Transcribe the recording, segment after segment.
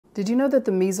Did you know that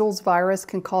the measles virus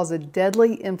can cause a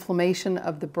deadly inflammation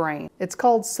of the brain? It's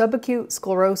called subacute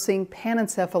sclerosing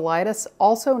panencephalitis,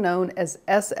 also known as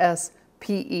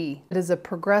SSPE. It is a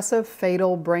progressive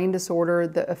fatal brain disorder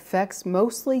that affects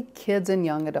mostly kids and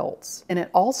young adults. And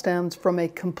it all stems from a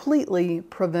completely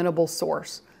preventable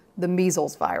source, the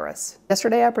measles virus.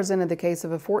 Yesterday, I presented the case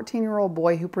of a 14-year-old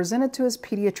boy who presented to his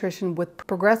pediatrician with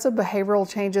progressive behavioral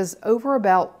changes over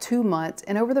about 2 months,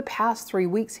 and over the past 3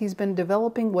 weeks, he's been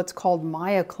developing what's called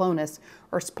myoclonus,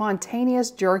 or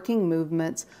spontaneous jerking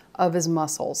movements of his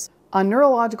muscles. On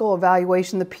neurological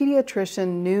evaluation, the pediatrician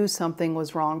knew something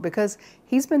was wrong because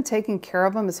he's been taking care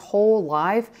of him his whole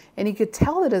life, and he could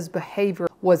tell that his behavior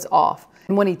was off.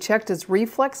 And when he checked his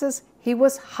reflexes, he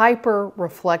was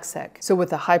hyperreflexic. So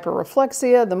with the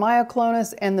hyperreflexia, the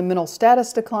myoclonus, and the mental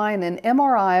status decline, an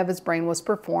MRI of his brain was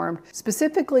performed.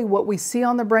 Specifically, what we see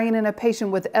on the brain in a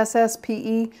patient with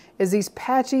SSPE is these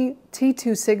patchy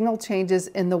T2 signal changes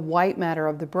in the white matter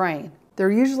of the brain.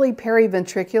 They're usually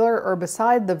periventricular or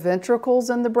beside the ventricles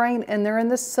in the brain, and they're in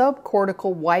the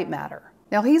subcortical white matter.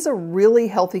 Now, he's a really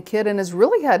healthy kid and has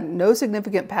really had no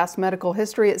significant past medical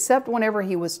history, except whenever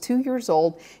he was 2 years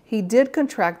old, he did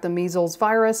contract the measles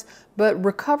virus, but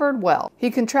recovered well.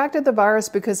 He contracted the virus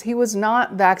because he was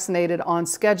not vaccinated on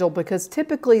schedule, because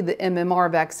typically the MMR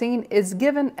vaccine is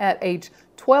given at age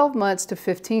 12 months to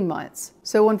 15 months.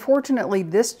 So unfortunately,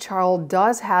 this child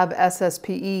does have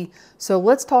SSPE, so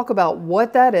let's talk about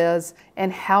what that is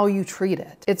and how you treat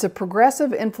it. It's a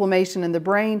progressive inflammation in the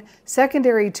brain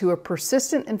secondary to a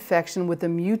persistent infection with a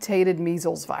mutated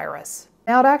measles virus.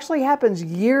 Now, it actually happens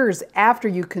years after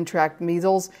you contract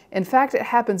measles. In fact, it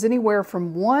happens anywhere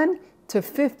from 1 to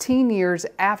 15 years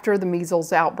after the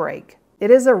measles outbreak. It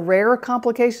is a rare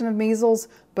complication of measles,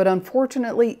 but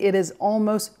unfortunately, it is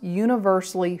almost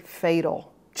universally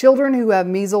fatal. Children who have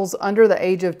measles under the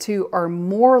age of 2 are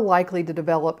more likely to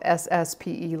develop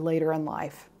SSPE later in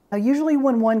life. Now, usually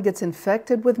when one gets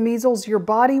infected with measles, your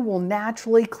body will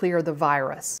naturally clear the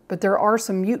virus. But there are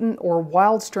some mutant or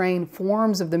wild strain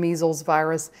forms of the measles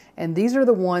virus, and these are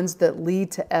the ones that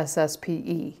lead to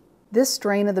SSPE. This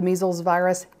strain of the measles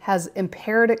virus has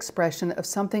impaired expression of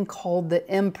something called the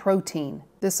M protein.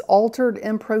 This altered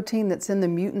M protein that's in the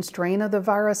mutant strain of the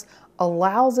virus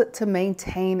allows it to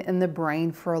maintain in the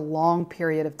brain for a long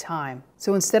period of time.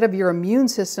 So instead of your immune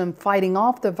system fighting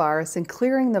off the virus and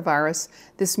clearing the virus,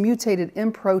 this mutated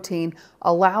M protein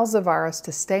allows the virus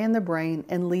to stay in the brain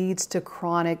and leads to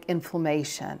chronic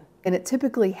inflammation. And it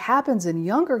typically happens in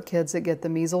younger kids that get the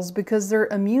measles because their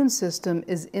immune system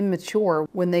is immature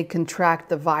when they contract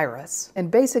the virus.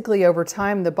 And basically over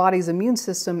time, the body's immune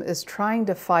system is trying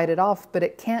to fight it off, but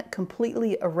it can't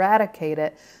completely eradicate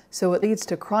it, so it leads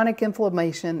to chronic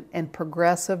inflammation and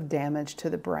progressive damage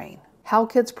to the brain. How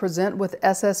kids present with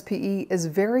SSPE is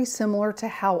very similar to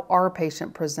how our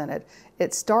patient presented.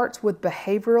 It starts with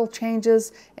behavioral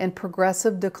changes and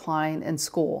progressive decline in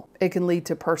school. It can lead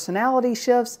to personality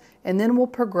shifts and then will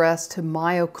progress to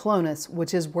myoclonus,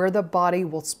 which is where the body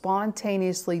will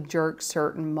spontaneously jerk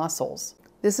certain muscles.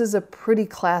 This is a pretty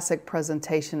classic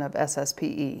presentation of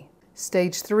SSPE.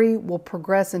 Stage 3 will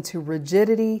progress into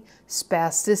rigidity,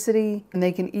 spasticity, and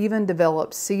they can even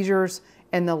develop seizures.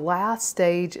 And the last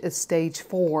stage is stage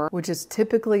 4, which is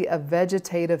typically a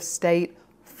vegetative state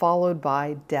followed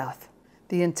by death.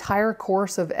 The entire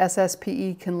course of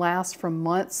SSPE can last from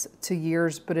months to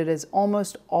years, but it is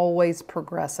almost always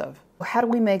progressive. How do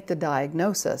we make the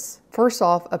diagnosis? First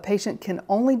off, a patient can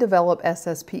only develop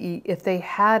SSPE if they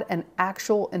had an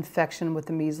actual infection with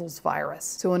the measles virus.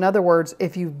 So in other words,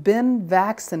 if you've been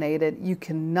vaccinated, you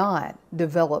cannot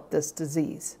develop this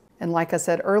disease. And like I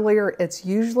said earlier, it's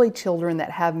usually children that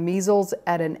have measles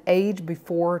at an age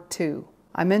before 2.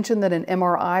 I mentioned that an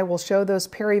MRI will show those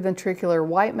periventricular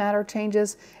white matter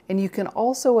changes, and you can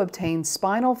also obtain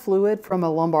spinal fluid from a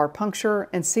lumbar puncture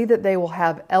and see that they will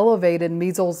have elevated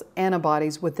measles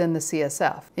antibodies within the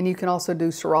CSF. And you can also do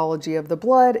serology of the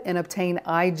blood and obtain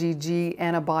IgG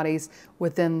antibodies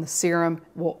within the serum.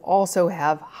 Will also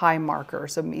have high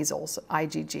markers of measles,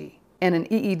 IgG. And an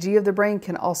EEG of the brain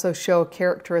can also show a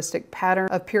characteristic pattern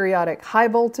of periodic high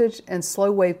voltage and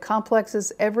slow wave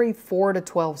complexes every 4 to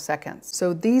 12 seconds.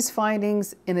 So these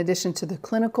findings, in addition to the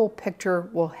clinical picture,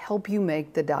 will help you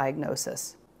make the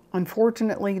diagnosis.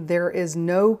 Unfortunately, there is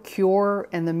no cure,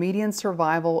 and the median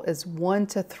survival is 1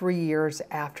 to 3 years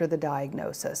after the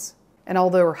diagnosis. And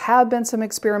although there have been some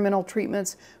experimental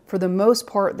treatments, for the most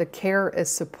part, the care is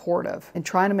supportive and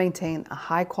trying to maintain a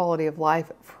high quality of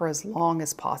life for as long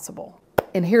as possible.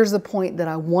 And here's the point that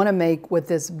I want to make with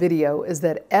this video is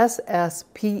that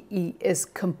SSPE is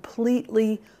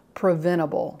completely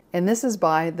preventable. And this is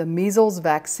by the measles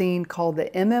vaccine called the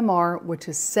MMR, which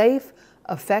is safe,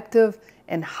 effective,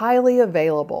 and highly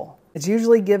available. It's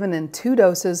usually given in 2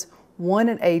 doses, one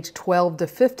at age 12 to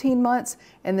 15 months,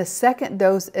 and the second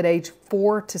dose at age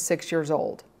 4 to 6 years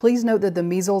old. Please note that the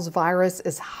measles virus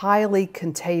is highly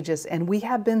contagious, and we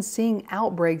have been seeing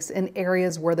outbreaks in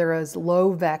areas where there is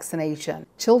low vaccination.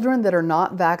 Children that are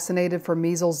not vaccinated for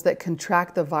measles that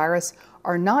contract the virus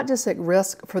are not just at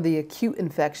risk for the acute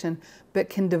infection,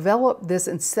 but can develop this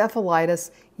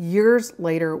encephalitis years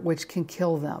later, which can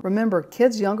kill them. Remember,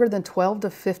 kids younger than 12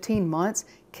 to 15 months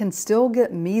can still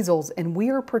get measles, and we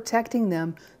are protecting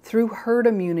them through herd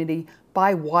immunity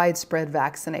by widespread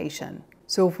vaccination.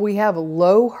 So if we have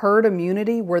low herd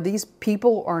immunity where these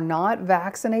people are not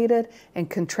vaccinated and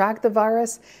contract the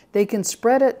virus, they can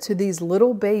spread it to these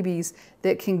little babies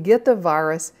that can get the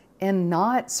virus and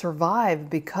not survive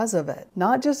because of it.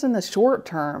 Not just in the short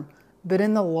term, but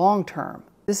in the long term.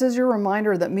 This is your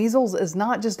reminder that measles is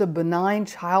not just a benign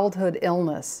childhood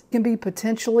illness. It can be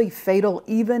potentially fatal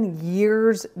even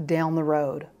years down the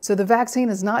road. So the vaccine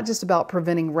is not just about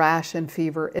preventing rash and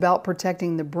fever, it's about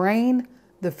protecting the brain,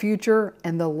 the future,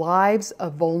 and the lives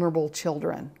of vulnerable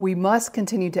children. We must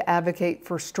continue to advocate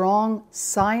for strong,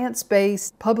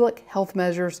 science-based public health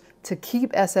measures to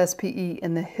keep SSPE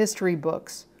in the history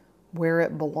books where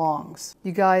it belongs.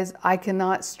 You guys, I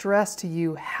cannot stress to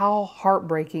you how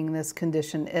heartbreaking this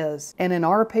condition is. And in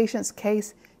our patient's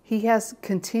case, he has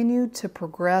continued to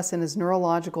progress in his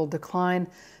neurological decline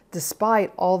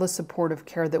despite all the supportive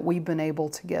care that we've been able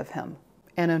to give him.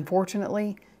 And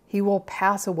unfortunately, he will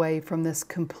pass away from this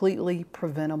completely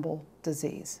preventable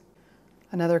disease.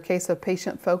 Another case of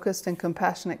patient-focused and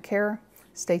compassionate care.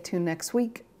 Stay tuned next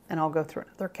week, and I'll go through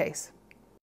another case.